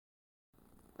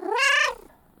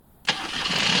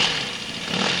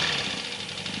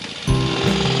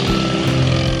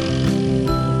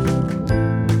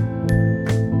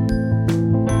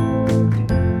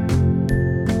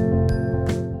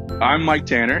I'm Mike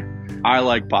Tanner. I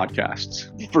like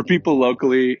podcasts. For people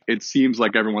locally, it seems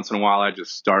like every once in a while I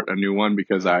just start a new one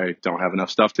because I don't have enough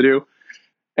stuff to do.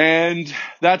 And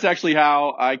that's actually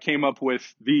how I came up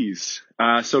with these.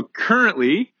 So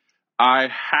currently, I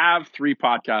have 3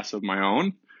 podcasts of my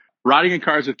own. Riding in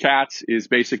Cars with Cats is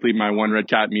basically my One Red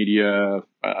Cat Media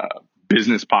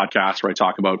business podcast where I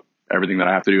talk about everything that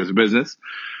I have to do as a business.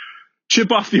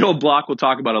 Chip Off the Old Block, we'll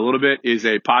talk about a little bit, is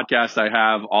a podcast I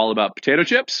have all about potato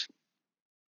chips.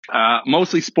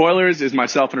 Mostly Spoilers is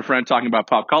myself and a friend talking about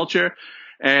pop culture.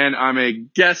 And I'm a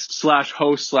guest /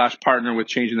 host / partner with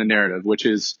Changing the Narrative, which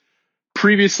is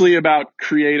previously about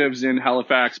creatives in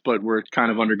Halifax, but we're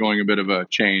kind of undergoing a bit of a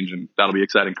change, and that'll be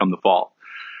exciting come the fall.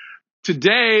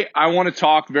 Today, I want to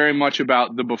talk very much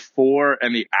about the before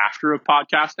and the after of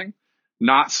podcasting,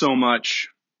 not so much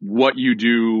what you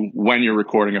do when you're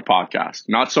recording a podcast.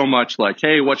 Not so much like,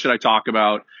 hey, what should I talk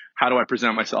about? How do I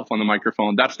present myself on the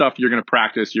microphone? That stuff you're going to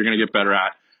practice, you're going to get better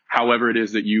at, however it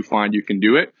is that you find you can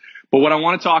do it. But what I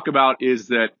want to talk about is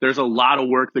that there's a lot of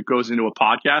work that goes into a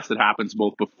podcast that happens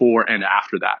both before and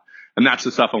after that. And that's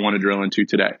the stuff I want to drill into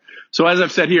today. So as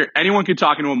I've said here, anyone can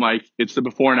talk into a mic. It's the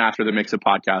before and after that makes a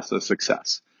podcast a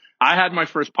success. I had my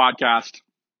first podcast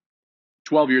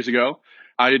 12 years ago.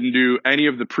 I didn't do any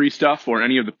of the pre-stuff or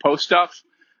any of the post stuff.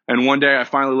 And one day I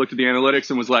finally looked at the analytics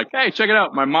and was like, hey, check it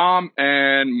out. My mom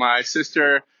and my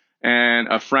sister and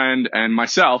a friend and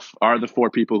myself are the 4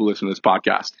 people who listen to this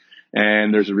podcast.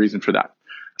 And there's a reason for that.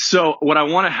 So what I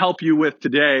want to help you with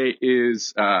today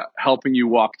is helping you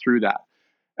walk through that.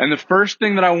 And the first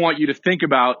thing that I want you to think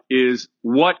about is,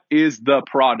 what is the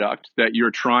product that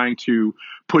you're trying to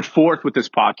put forth with this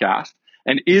podcast?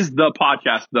 And is the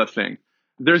podcast the thing?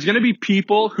 There's going to be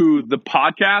people who the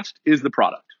podcast is the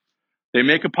product. They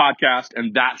make a podcast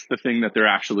and that's the thing that they're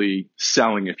actually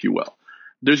selling, if you will.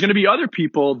 There's going to be other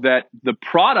people that the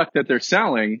product that they're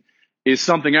selling is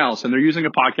something else, and they're using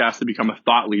a podcast to become a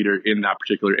thought leader in that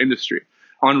particular industry.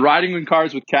 On Riding in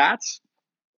Cars with Cats,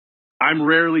 I'm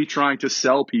rarely trying to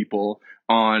sell people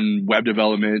on web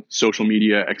development, social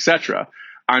media, etc.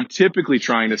 I'm typically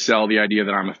trying to sell the idea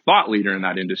that I'm a thought leader in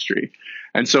that industry.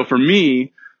 And so for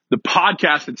me, the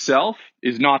podcast itself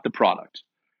is not the product.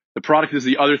 The product is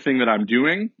the other thing that I'm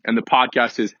doing, and the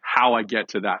podcast is how I get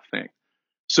to that thing.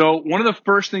 So one of the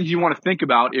first things you want to think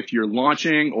about if you're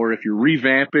launching or if you're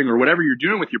revamping or whatever you're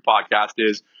doing with your podcast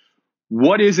is,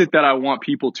 what is it that I want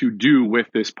people to do with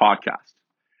this podcast?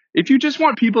 If you just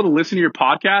want people to listen to your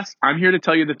podcast, I'm here to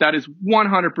tell you that that is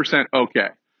 100% okay.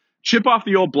 Chip Off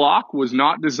the Old Block was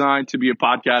not designed to be a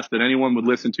podcast that anyone would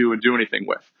listen to and do anything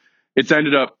with. It's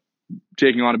ended up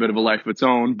taking on a bit of a life of its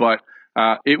own, but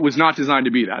it was not designed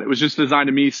to be that. It was just designed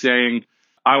to me saying,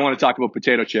 I want to talk about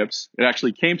potato chips. It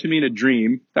actually came to me in a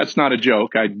dream. That's not a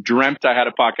joke. I dreamt I had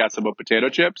a podcast about potato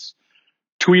chips,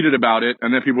 tweeted about it,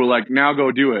 and then people were like, now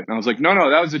go do it. And I was like, no,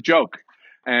 that was a joke.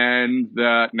 And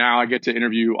now I get to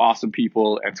interview awesome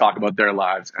people and talk about their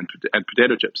lives and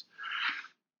potato chips.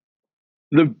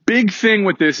 The big thing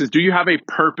with this is, do you have a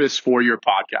purpose for your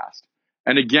podcast?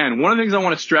 And again, one of the things I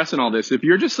want to stress in all this, if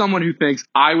you're just someone who thinks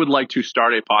I would like to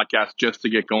start a podcast just to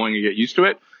get going and get used to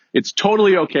it, it's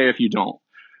totally okay if you don't.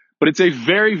 But it's a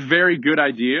very, very good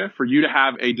idea for you to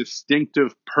have a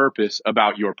distinctive purpose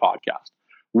about your podcast.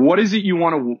 What is it you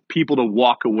want people to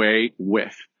walk away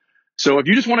with? So if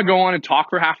you just want to go on and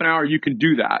talk for half an hour, you can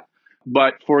do that.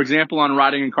 But for example, on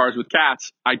Riding in Cars with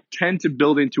Cats, I tend to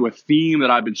build into a theme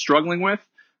that I've been struggling with,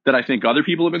 that I think other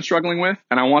people have been struggling with,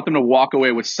 and I want them to walk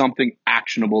away with something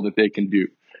actionable that they can do.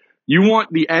 You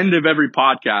want the end of every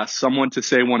podcast, someone to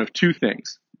say one of 2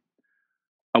 things.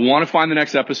 I want to find the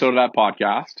next episode of that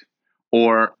podcast,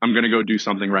 or I'm going to go do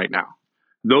something right now.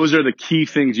 Those are the key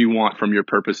things you want from your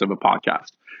purpose of a podcast.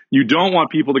 You don't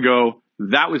want people to go,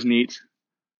 that was neat.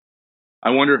 I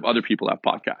wonder if other people have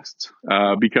podcasts,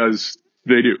 because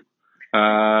they do.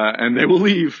 And they will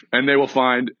leave and they will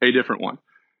find a different one.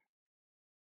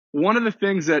 One of the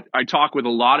things that I talk with a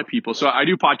lot of people, so I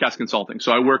do podcast consulting.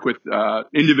 So I work with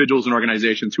individuals and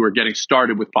organizations who are getting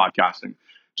started with podcasting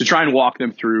to try and walk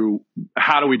them through,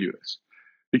 how do we do this?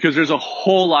 Because there's a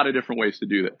whole lot of different ways to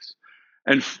do this.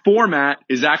 And format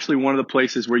is actually one of the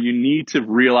places where you need to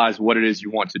realize what it is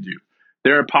you want to do.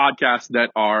 There are podcasts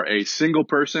that are a single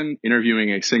person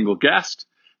interviewing a single guest.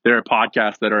 There are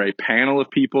podcasts that are a panel of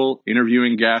people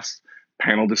interviewing guests,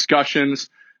 panel discussions,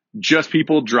 just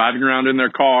people driving around in their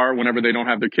car whenever they don't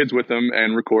have their kids with them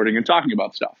and recording and talking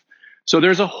about stuff. So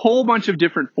there's a whole bunch of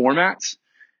different formats.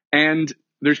 And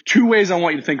there's 2 ways I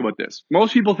want you to think about this.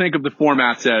 Most people think of the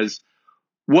formats as,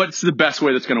 what's the best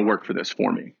way that's going to work for this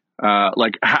for me?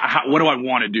 What do I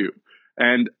want to do?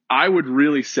 And I would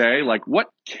really say, what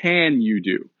can you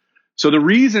do? So the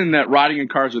reason that Riding in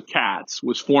Cars with Cats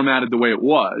was formatted the way it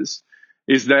was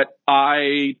is that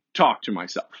I talk to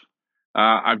myself.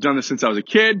 I've done this since I was a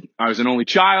kid. I was an only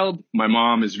child. My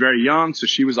mom is very young, so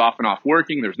she was off and off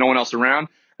working. There's no one else around.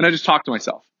 And I just talked to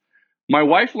myself. My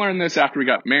wife learned this after we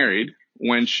got married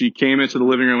when she came into the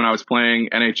living room when I was playing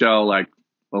NHL like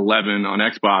 11 on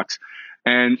Xbox.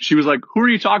 And she was like, who are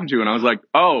you talking to? And I was like,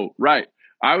 oh, right.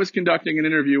 I was conducting an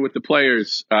interview with the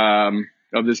players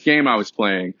of this game I was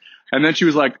playing. And then she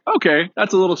was like, okay,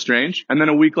 that's a little strange. And then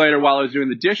a week later, while I was doing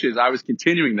the dishes, I was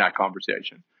continuing that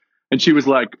conversation. And she was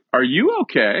like, are you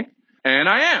okay? And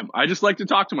I am. I just like to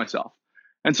talk to myself.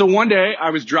 And so one day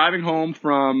I was driving home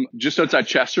from just outside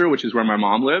Chester, which is where my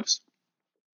mom lives.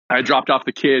 I dropped off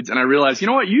the kids and I realized, you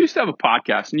know what? You used to have a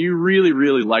podcast and you really,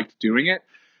 really liked doing it.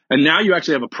 And now you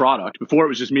actually have a product. Before it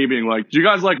was just me being like, do you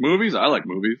guys like movies? I like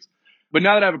movies. But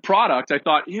now that I have a product, I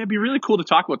thought, yeah, it'd be really cool to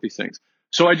talk about these things.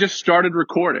 So I just started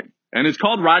recording. And it's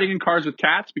called Riding in Cars with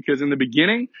Cats because in the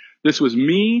beginning, this was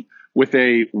me with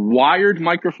a wired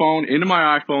microphone into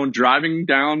my iPhone, driving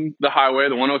down the highway,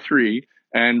 the 103,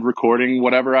 and recording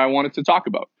whatever I wanted to talk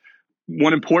about.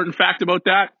 One important fact about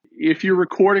that, if you're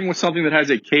recording with something that has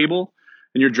a cable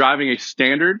and you're driving a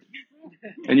standard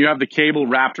and you have the cable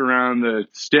wrapped around the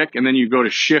stick and then you go to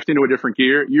shift into a different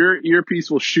gear, your earpiece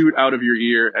will shoot out of your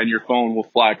ear and your phone will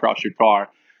fly across your car.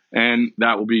 And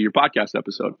that will be your podcast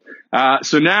episode.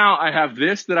 So now I have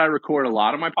this that I record a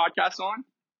lot of my podcasts on.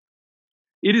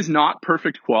 It is not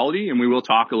perfect quality, and we will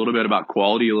talk a little bit about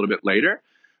quality a little bit later.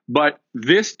 But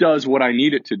this does what I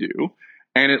need it to do,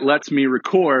 and it lets me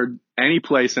record any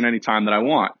place and any time that I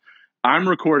want. I'm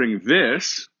recording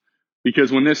this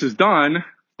because when this is done,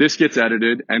 this gets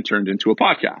edited and turned into a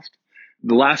podcast.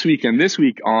 The last week and this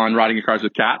week on Riding in Cars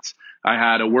with Cats, I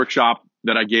had a workshop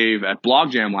that I gave at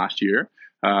Blog Jam last year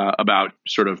about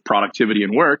sort of productivity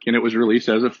and work, and it was released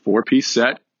as a 4-piece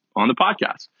set on the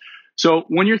podcast. So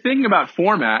when you're thinking about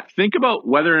format, think about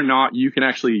whether or not you can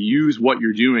actually use what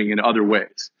you're doing in other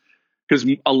ways. Because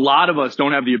a lot of us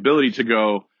don't have the ability to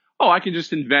go, oh, I can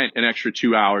just invent an extra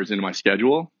 2 hours into my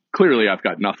schedule. Clearly, I've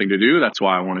got nothing to do. That's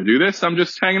why I want to do this. I'm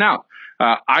just hanging out.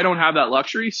 I don't have that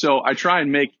luxury, so I try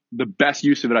and make the best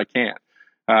use of it I can.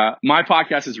 My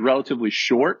podcast is relatively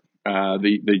short.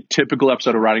 The typical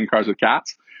episode of Riding Cars with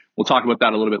Cats. We'll talk about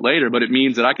that a little bit later, but it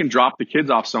means that I can drop the kids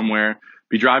off somewhere,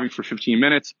 be driving for 15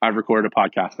 minutes. I've recorded a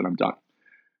podcast and I'm done.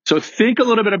 So think a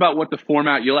little bit about what the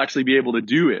format you'll actually be able to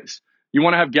do is. You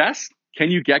want to have guests?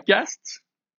 Can you get guests?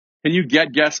 Can you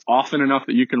get guests often enough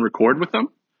that you can record with them?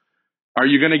 Are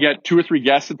you going to get 2 or 3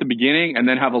 guests at the beginning and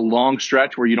then have a long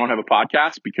stretch where you don't have a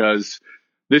podcast because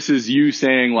this is you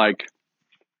saying like,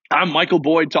 I'm Michael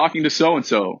Boyd talking to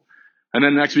so-and-so. And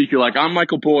then next week you're like, I'm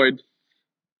Michael Boyd.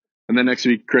 And then next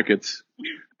week, crickets.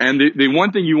 And the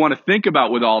one thing you want to think about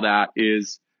with all that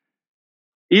is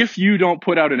if you don't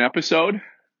put out an episode,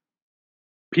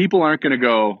 people aren't going to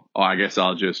go, oh, I guess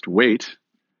I'll just wait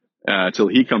till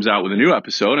he comes out with a new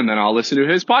episode and then I'll listen to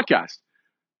his podcast.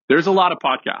 There's a lot of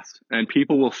podcasts and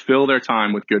people will fill their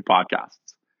time with good podcasts.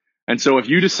 And so if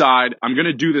you decide I'm going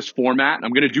to do this format,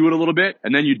 I'm going to do it a little bit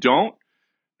and then you don't,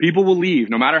 people will leave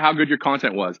no matter how good your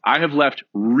content was. I have left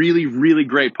really, really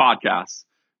great podcasts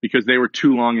because they were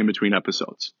too long in between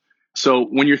episodes. So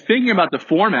when you're thinking about the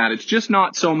format, it's just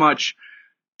not so much,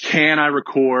 can I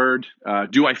record?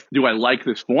 Do I like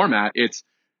this format? It's,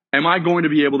 am I going to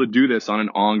be able to do this on an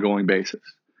ongoing basis?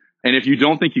 And if you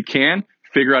don't think you can,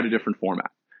 figure out a different format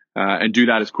and do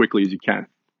that as quickly as you can.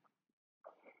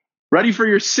 Ready for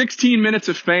your 16 minutes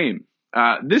of fame.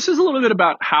 This is a little bit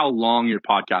about how long your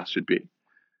podcast should be.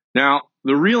 Now,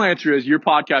 the real answer is your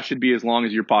podcast should be as long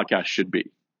as your podcast should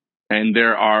be. And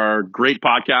there are great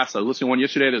podcasts. I was listening to one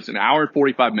yesterday that's an hour and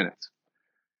 45 minutes.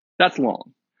 That's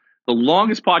long. The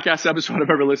longest podcast episode I've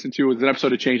ever listened to was an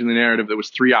episode of Changing the Narrative that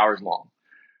was 3 hours long.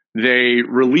 They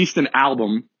released an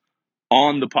album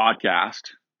on the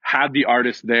podcast, had the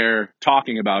artist there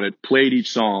talking about it, played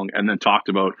each song, and then talked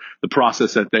about the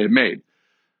process that they had made.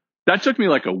 That took me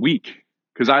like a week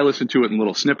because I listened to it in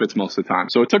little snippets most of the time.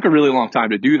 So it took a really long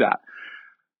time to do that.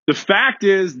 The fact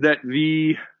is that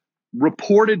the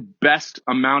reported best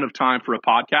amount of time for a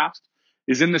podcast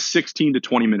is in the 16 to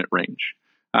 20 minute range.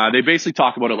 They basically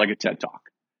talk about it like a TED Talk.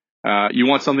 You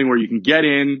want something where you can get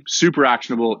in, super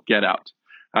actionable, get out.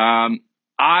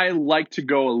 I like to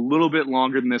go a little bit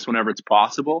longer than this whenever it's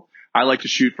possible. I like to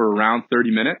shoot for around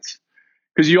 30 minutes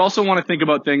because you also want to think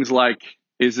about things like,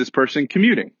 is this person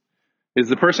commuting? Is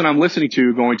the person I'm listening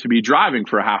to going to be driving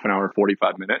for a half an hour,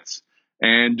 45 minutes?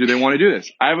 And do they want to do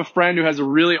this? I have a friend who has a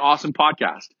really awesome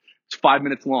podcast. It's 5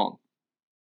 minutes long.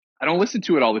 I don't listen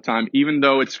to it all the time, even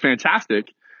though it's fantastic.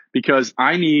 because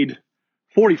I need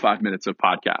 45 minutes of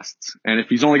podcasts. And if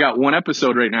he's only got one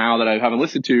episode right now that I haven't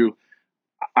listened to,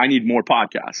 I need more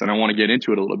podcasts and I want to get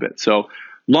into it a little bit. So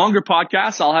longer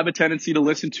podcasts, I'll have a tendency to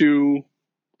listen to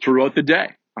throughout the day.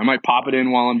 I might pop it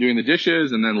in while I'm doing the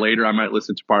dishes, and then later I might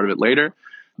listen to part of it later.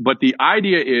 But the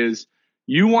idea is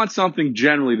you want something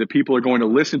generally that people are going to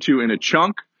listen to in a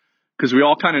chunk, because we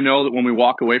all kind of know that when we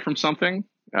walk away from something,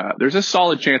 there's a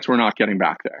solid chance we're not getting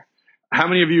back there. How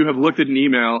many of you have looked at an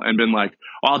email and been like,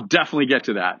 oh, I'll definitely get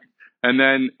to that? And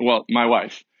then, well, my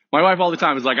wife all the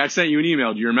time is like, I sent you an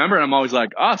email. Do you remember? And I'm always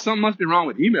like, something must be wrong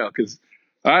with email, because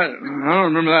I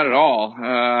don't remember that at all.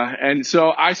 And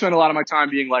so I spend a lot of my time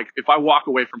being like, if I walk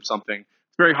away from something,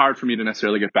 it's very hard for me to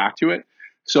necessarily get back to it.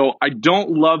 So I don't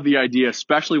love the idea,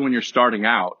 especially when you're starting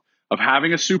out, of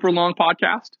having a super long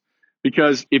podcast,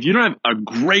 because if you don't have a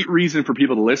great reason for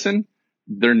people to listen,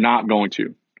 they're not going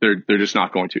to. They're just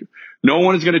not going to. No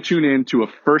one is going to tune in to a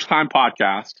first-time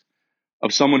podcast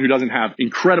of someone who doesn't have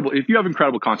incredible. If you have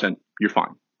incredible content, you're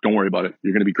fine. Don't worry about it.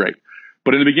 You're going to be great.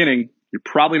 But in the beginning, you're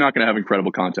probably not going to have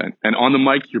incredible content. And on the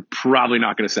mic, you're probably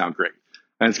not going to sound great.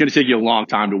 And it's going to take you a long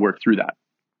time to work through that.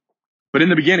 But in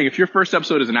the beginning, if your first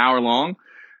episode is an hour long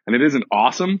and it isn't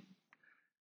awesome,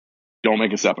 don't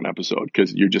make a second episode,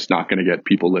 because you're just not going to get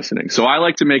people listening. So I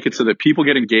like to make it so that people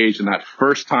get engaged in that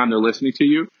first time they're listening to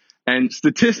you. And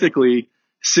statistically,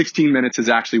 16 minutes is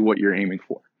actually what you're aiming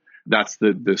for. That's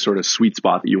the sort of sweet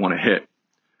spot that you want to hit.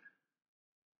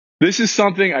 This is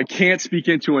something I can't speak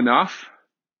into enough.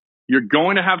 You're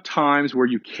going to have times where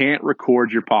you can't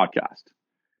record your podcast.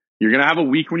 You're going to have a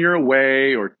week when you're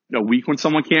away, or a week when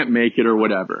someone can't make it, or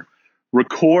whatever.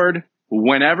 Record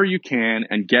whenever you can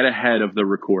and get ahead of the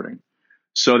recording,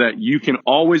 so that you can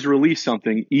always release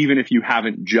something even if you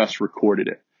haven't just recorded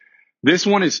it. This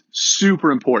one is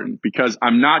super important, because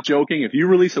I'm not joking. If you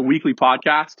release a weekly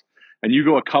podcast and you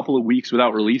go a couple of weeks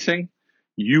without releasing,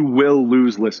 you will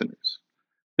lose listeners.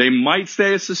 They might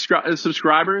stay as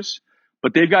subscribers,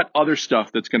 but they've got other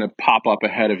stuff that's going to pop up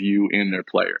ahead of you in their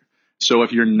player. So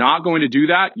if you're not going to do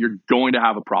that, you're going to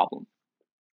have a problem.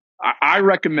 I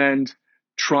recommend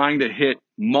trying to hit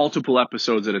multiple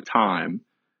episodes at a time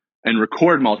and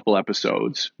record multiple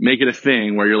episodes. Make it a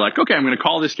thing where you're like, okay, I'm going to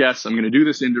call this guest. I'm going to do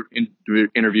this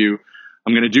interview.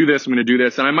 I'm going to do this. I'm going to do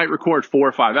this. And I might record 4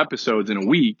 or 5 episodes in a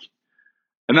week.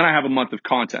 And then I have a month of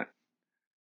content.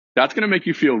 That's going to make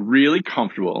you feel really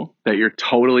comfortable that you're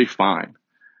totally fine.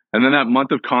 And then that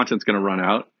month of content's going to run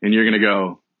out and you're going to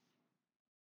go,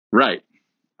 right,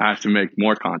 I have to make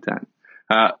more content.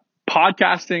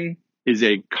 Podcasting is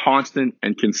a constant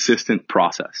and consistent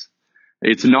process.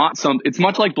 It's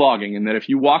much like blogging, in that if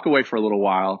you walk away for a little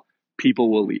while,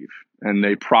 people will leave and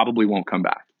they probably won't come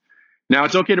back. Now,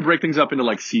 it's okay to break things up into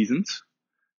like seasons,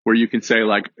 where you can say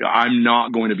like, I'm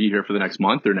not going to be here for the next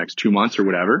month or next 2 months or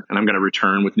whatever, and I'm going to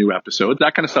return with new episodes.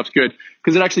 That kind of stuff's good,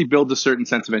 because it actually builds a certain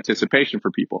sense of anticipation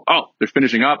for people. Oh, they're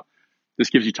finishing up. This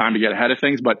gives you time to get ahead of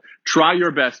things, but try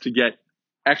your best to get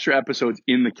extra episodes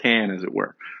in the can, as it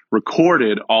were,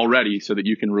 recorded already, so that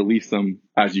you can release them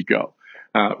as you go,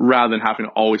 rather than having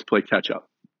to always play catch up.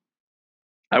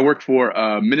 I work for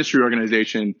a ministry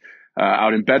organization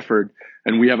out in Bedford,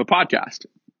 and we have a podcast.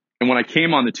 And when I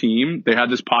came on the team, they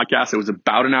had this podcast that was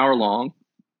about an hour long.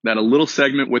 They had a little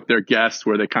segment with their guests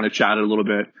where they kind of chatted a little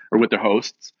bit, or with their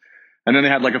hosts. And then they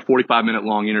had like a 45-minute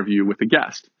long interview with the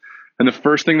guest. And the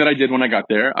first thing that I did when I got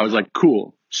there, I was like,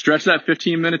 cool, stretch that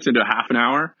 15 minutes into a half an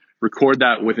hour, record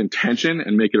that with intention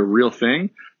and make it a real thing.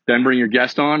 Then bring your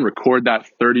guest on, record that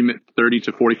 30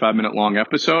 to 45-minute long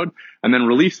episode, and then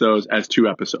release those as 2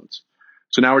 episodes.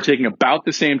 So now we're taking about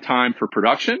the same time for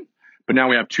production, but now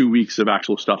we have 2 weeks of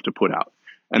actual stuff to put out.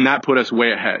 And that put us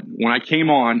way ahead. When I came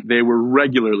on, they were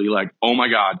regularly like, oh my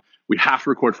God, we have to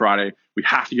record Friday. We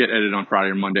have to get edited on Friday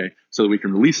or Monday so that we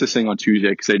can release this thing on Tuesday,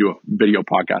 because they do a video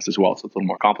podcast as well. So it's a little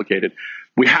more complicated.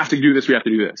 We have to do this. We have to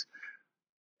do this.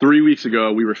 3 weeks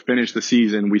ago, we were finished the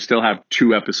season. We still have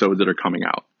 2 episodes that are coming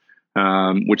out,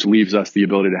 which leaves us the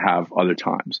ability to have other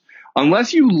times.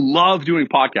 Unless you love doing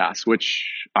podcasts,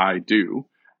 which I do,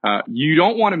 you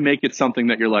don't want to make it something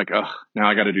that you're like, oh, now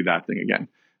I got to do that thing again.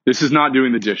 This is not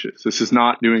doing the dishes. This is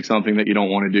not doing something that you don't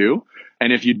want to do.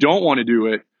 And if you don't want to do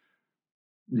it,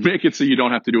 make it so you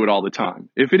don't have to do it all the time.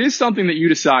 If it is something that you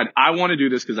decide, I want to do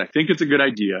this because I think it's a good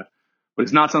idea, but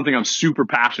it's not something I'm super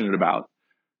passionate about,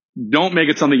 don't make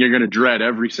it something you're going to dread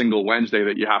every single Wednesday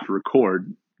that you have to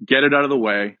record. Get it out of the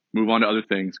way, move on to other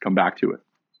things, come back to it.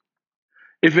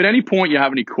 If at any point you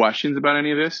have any questions about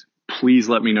any of this, please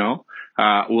let me know.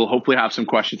 We'll hopefully have some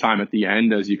question time at the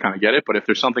end as you kind of get it. But if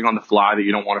there's something on the fly that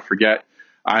you don't want to forget,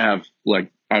 I have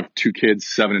like I have 2 kids,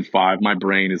 7 and 5. My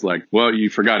brain is like, well, you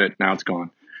forgot it. Now it's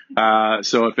gone.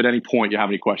 So if at any point you have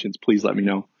any questions, please let me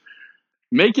know.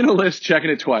 Making a list, checking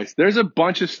it twice. There's a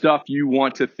bunch of stuff you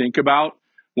want to think about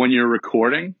when you're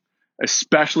recording,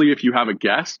 especially if you have a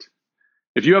guest.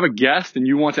 If you have a guest and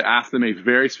you want to ask them a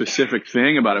very specific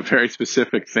thing about a very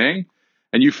specific thing,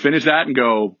 and you finish that and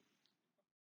go,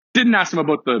 didn't ask them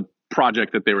about the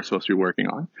project that they were supposed to be working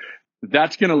on,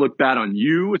 that's going to look bad on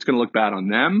you. It's going to look bad on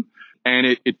them. And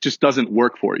it just doesn't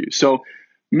work for you. So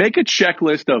make a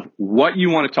checklist of what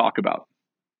you want to talk about.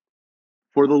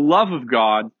 For the love of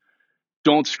God,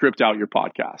 don't script out your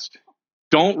podcast.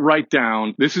 Don't write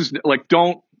down, because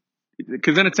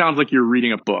then it sounds like you're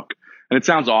reading a book and it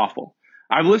sounds awful.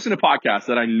 I've listened to podcasts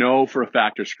that I know for a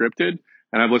fact are scripted,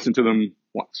 and I've listened to them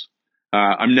once.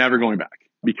 I'm never going back,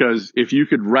 because if you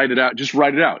could write it out, just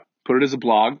write it out, put it as a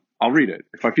blog. I'll read it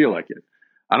if I feel like it.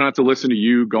 I don't have to listen to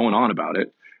you going on about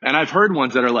it. And I've heard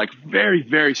ones that are like very,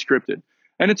 very scripted.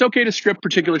 And it's okay to script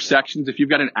particular sections if you've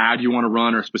got an ad you want to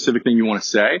run or a specific thing you want to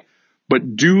say,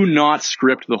 but do not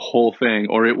script the whole thing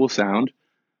or it will sound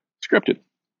scripted.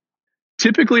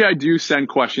 Typically, I do send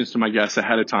questions to my guests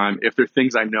ahead of time if they're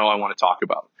things I know I want to talk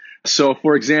about. So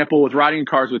for example, with riding in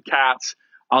cars with cats,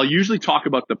 I'll usually talk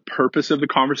about the purpose of the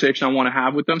conversation I want to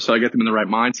have with them, so I get them in the right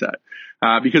mindset.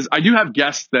 Because I do have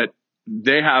guests that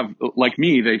they have, like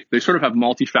me, they sort of have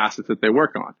multifacets that they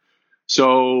work on.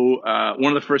 So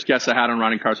one of the first guests I had on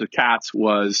Riding Cars with Cats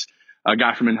was a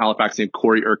guy from in Halifax named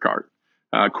Corey Urquhart.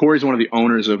 Corey's one of the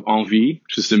owners of Envie,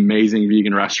 which is an amazing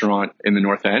vegan restaurant in the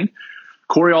North End.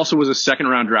 Corey also was a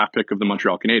second-round draft pick of the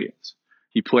Montreal Canadiens.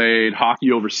 He played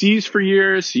hockey overseas for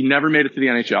years. He never made it to the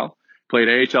NHL. Played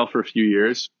AHL for a few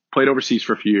years. Played overseas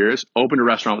for a few years. Opened a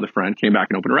restaurant with a friend. Came back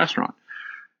and opened a restaurant.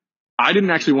 I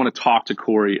didn't actually want to talk to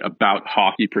Corey about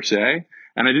hockey per se.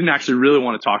 And I didn't actually really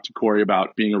want to talk to Corey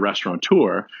about being a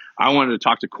restaurateur. I wanted to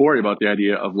talk to Corey about the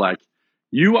idea of like,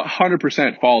 you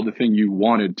 100% followed the thing you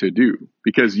wanted to do,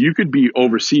 because you could be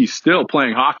overseas still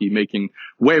playing hockey, making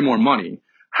way more money.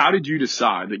 How did you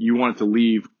decide that you wanted to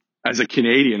leave as a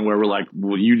Canadian, where we're like,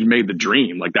 well, you made the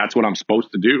dream. Like, that's what I'm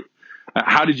supposed to do.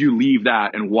 How did you leave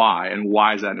that, and why? And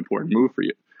why is that an important move for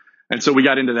you? And so we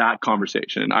got into that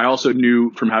conversation. I also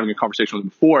knew from having a conversation with him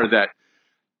before that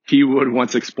he would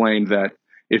once explained that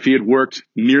if he had worked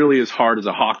nearly as hard as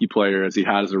a hockey player as he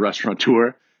had as a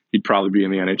restaurateur, he'd probably be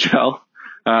in the NHL.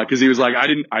 Cause he was like, I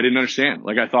didn't understand.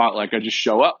 Like, I thought, like, I just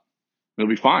show up, it'll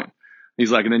be fine.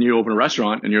 He's like, and then you open a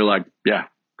restaurant and you're like, yeah,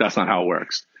 that's not how it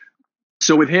works.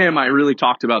 So with him, I really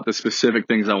talked about the specific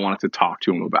things I wanted to talk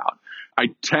to him about. I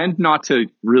tend not to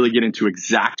really get into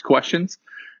exact questions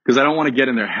because I don't want to get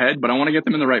in their head, but I want to get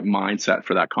them in the right mindset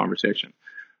for that conversation.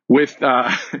 With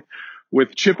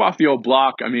Chip Off the Old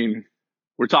Block, I mean,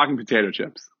 we're talking potato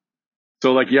chips.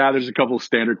 So like, yeah, there's a couple of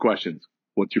standard questions.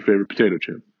 What's your favorite potato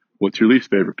chip? What's your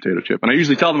least favorite potato chip? And I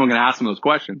usually tell them I'm going to ask them those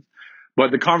questions, but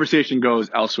the conversation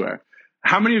goes elsewhere.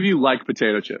 How many of you like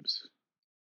potato chips?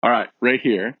 All right, right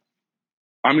here.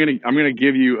 I'm gonna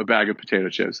give you a bag of potato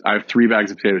chips. I have 3 bags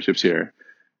of potato chips here.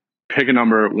 Pick a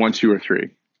number, 1, 2, or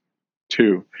 3.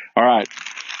 2. All right.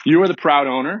 You are the proud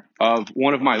owner of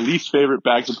one of my least favorite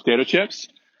bags of potato chips.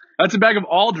 That's a bag of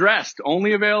All Dressed,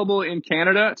 only available in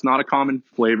Canada. It's not a common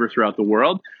flavor throughout the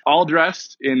world. All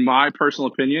Dressed, in my personal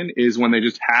opinion, is when they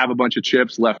just have a bunch of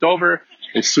chips left over.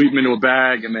 They sweep them into a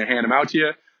bag and they hand them out to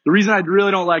you. The reason I really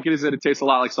don't like it is that it tastes a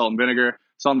lot like salt and vinegar.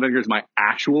 Salt and vinegar is my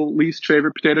actual least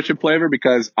favorite potato chip flavor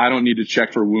because I don't need to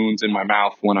check for wounds in my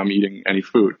mouth when I'm eating any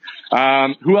food.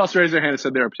 Who else raised their hand and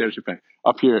said they're a potato chip fan?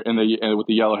 Up here in with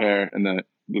the yellow hair and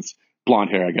this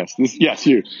blonde hair, I guess. Yes,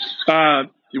 you.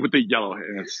 With the yellow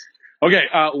hair. Okay,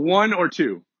 1 or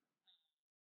 2?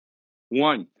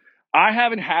 1. I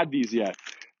haven't had these yet.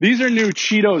 These are new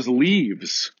Cheetos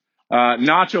Leaves,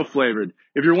 nacho flavored.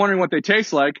 If you're wondering what they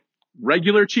taste like,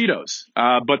 regular Cheetos,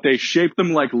 but they shape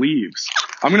them like leaves.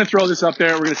 I'm going to throw this up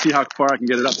there. We're going to see how far I can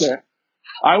get it up there.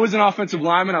 I was an offensive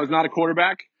lineman. I was not a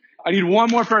quarterback. I need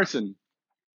one more person.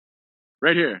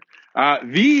 Right here.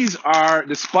 These are,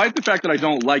 despite the fact that I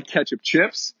don't like ketchup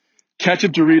chips,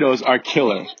 ketchup Doritos are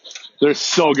killer. They're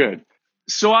so good.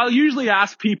 So I'll usually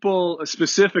ask people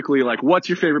specifically, like, what's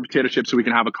your favorite potato chip so we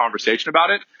can have a conversation about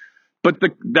it. But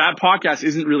that podcast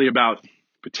isn't really about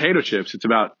potato chips. It's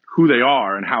about who they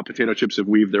are and how potato chips have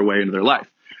weaved their way into their life.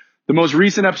 The most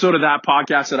recent episode of that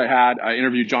podcast that I had, I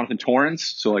interviewed Jonathan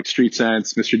Torrens. So like Street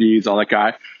Sense, Mr. Deeds, all that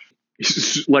guy.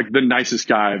 He's like the nicest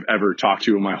guy I've ever talked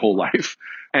to in my whole life.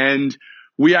 And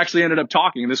we actually ended up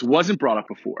talking, and this wasn't brought up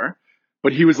before,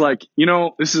 but he was like,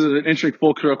 this is an interesting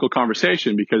full circle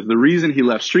conversation because the reason he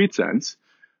left Street Sense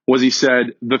was he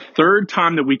said, the third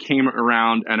time that we came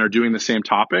around and are doing the same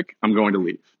topic, I'm going to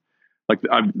leave.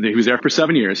 He was there for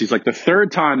 7 years. He's like, the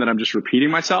third time that I'm just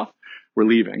repeating myself, we're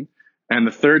leaving. And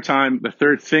the third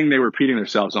thing they were repeating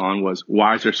themselves on was,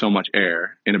 why is there so much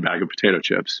air in a bag of potato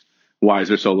chips? Why is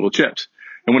there so little chips?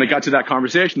 And when it got to that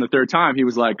conversation the third time, he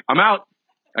was like, I'm out.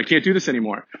 I can't do this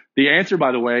anymore. The answer,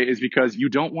 by the way, is because you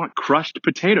don't want crushed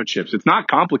potato chips. It's not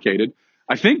complicated.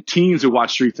 I think teens who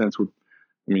watch Street Sense would,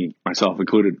 myself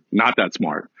included, not that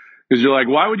smart. Because you're like,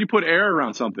 why would you put air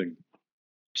around something?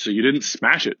 So you didn't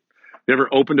smash it. You ever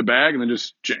opened a bag and then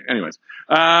anyways.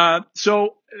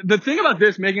 So the thing about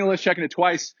this, making a list, checking it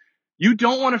twice, you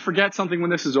don't want to forget something when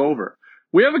this is over.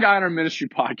 We have a guy on our ministry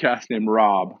podcast named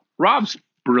Rob. Rob's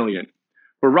brilliant.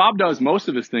 But Rob does most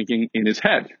of his thinking in his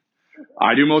head.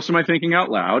 I do most of my thinking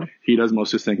out loud. He does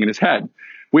most of his thinking in his head.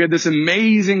 We had this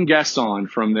amazing guest on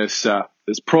from this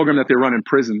program that they run in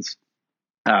prisons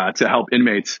to help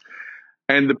inmates.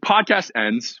 And the podcast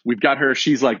ends. We've got her.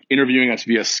 She's like interviewing us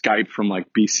via Skype from like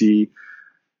BC.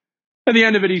 At the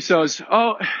end of it, he says,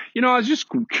 I was just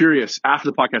curious after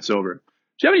the podcast's over. Do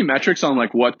you have any metrics on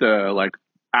like what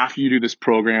after you do this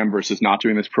program versus not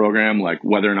doing this program, like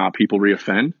whether or not people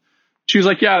reoffend? She was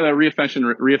like, yeah, the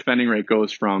reoffending rate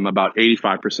goes from about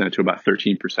 85% to about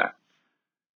 13%.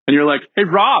 And you're like, hey,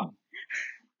 Rob,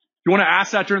 you want to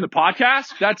ask that during the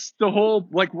podcast? That's the whole,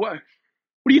 like, what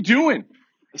are you doing?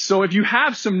 So if you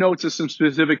have some notes of some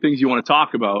specific things you want to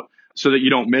talk about so that you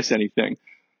don't miss anything,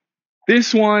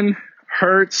 this one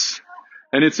hurts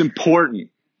and it's important.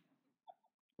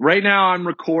 Right now I'm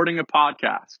recording a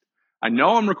podcast. I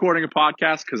know I'm recording a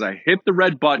podcast because I hit the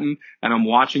red button and I'm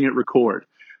watching it record.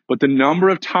 But the number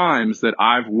of times that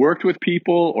I've worked with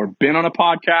people or been on a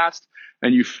podcast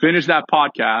and you finish that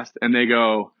podcast and they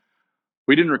go,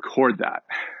 we didn't record that.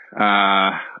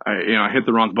 I hit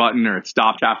the wrong button or it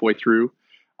stopped halfway through.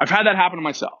 I've had that happen to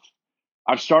myself.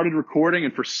 I've started recording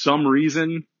and for some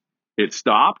reason it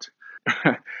stopped.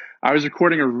 I was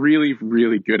recording a really,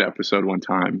 really good episode one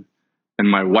time and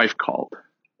my wife called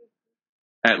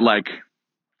at like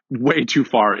way too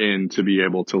far in to be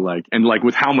able to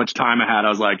with how much time I had, I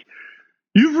was like,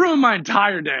 you've ruined my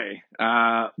entire day.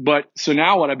 But so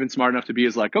now what I've been smart enough to be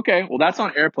is like, okay, well that's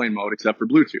on airplane mode except for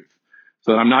Bluetooth.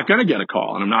 So I'm not going to get a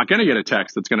call and I'm not going to get a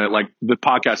text that's going to the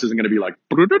podcast isn't going to be like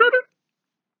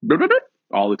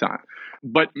all the time.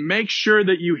 But make sure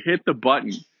that you hit the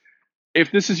button.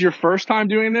 If this is your first time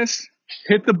doing this,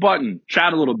 hit the button,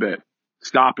 chat a little bit,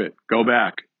 stop it, go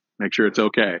back, make sure it's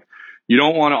okay. You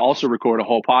don't want to also record a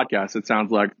whole podcast that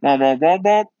sounds like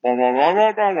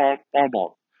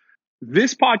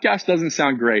this podcast doesn't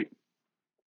sound great.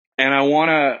 And I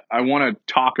want to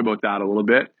talk about that a little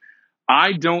bit.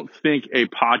 I don't think a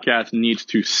podcast needs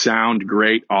to sound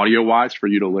great audio wise for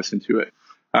you to listen to it.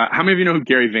 How many of you know who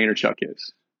Gary Vaynerchuk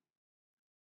is?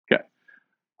 Okay.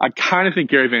 I kind of think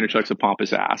Gary Vaynerchuk's a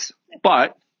pompous ass,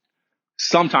 but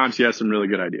sometimes he has some really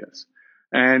good ideas.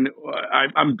 And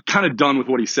I'm kind of done with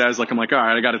what he says. Like, I'm like, all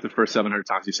right, I got it the first 700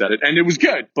 times he said it. And it was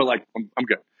good, but like, I'm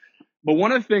good. But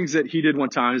one of the things that he did one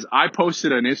time is I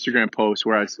posted an Instagram post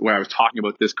where I was talking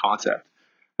about this concept.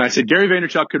 And I said, Gary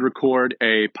Vaynerchuk could record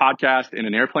a podcast in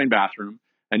an airplane bathroom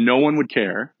and no one would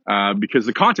care because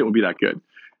the content would be that good.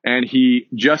 And he,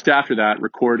 just after that,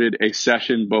 recorded a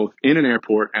session both in an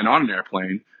airport and on an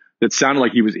airplane that sounded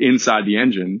like he was inside the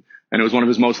engine. And it was one of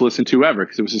his most listened to ever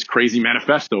because it was his crazy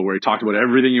manifesto where he talked about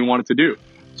everything he wanted to do.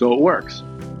 So it works.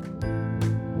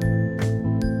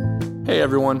 Hey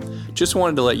everyone, just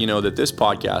wanted to let you know that this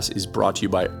podcast is brought to you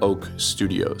by Oak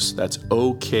Studios. That's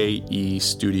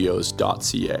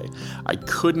okestudios.ca. I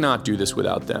could not do this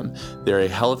without them. They're a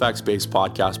Halifax-based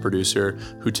podcast producer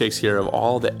who takes care of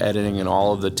all the editing and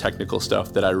all of the technical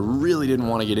stuff that I really didn't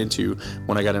want to get into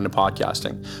when I got into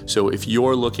podcasting. So if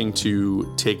you're looking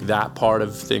to take that part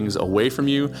of things away from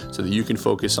you so that you can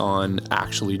focus on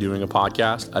actually doing a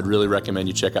podcast, I'd really recommend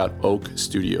you check out Oak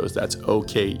Studios. That's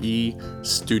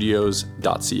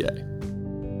okestudios.ca.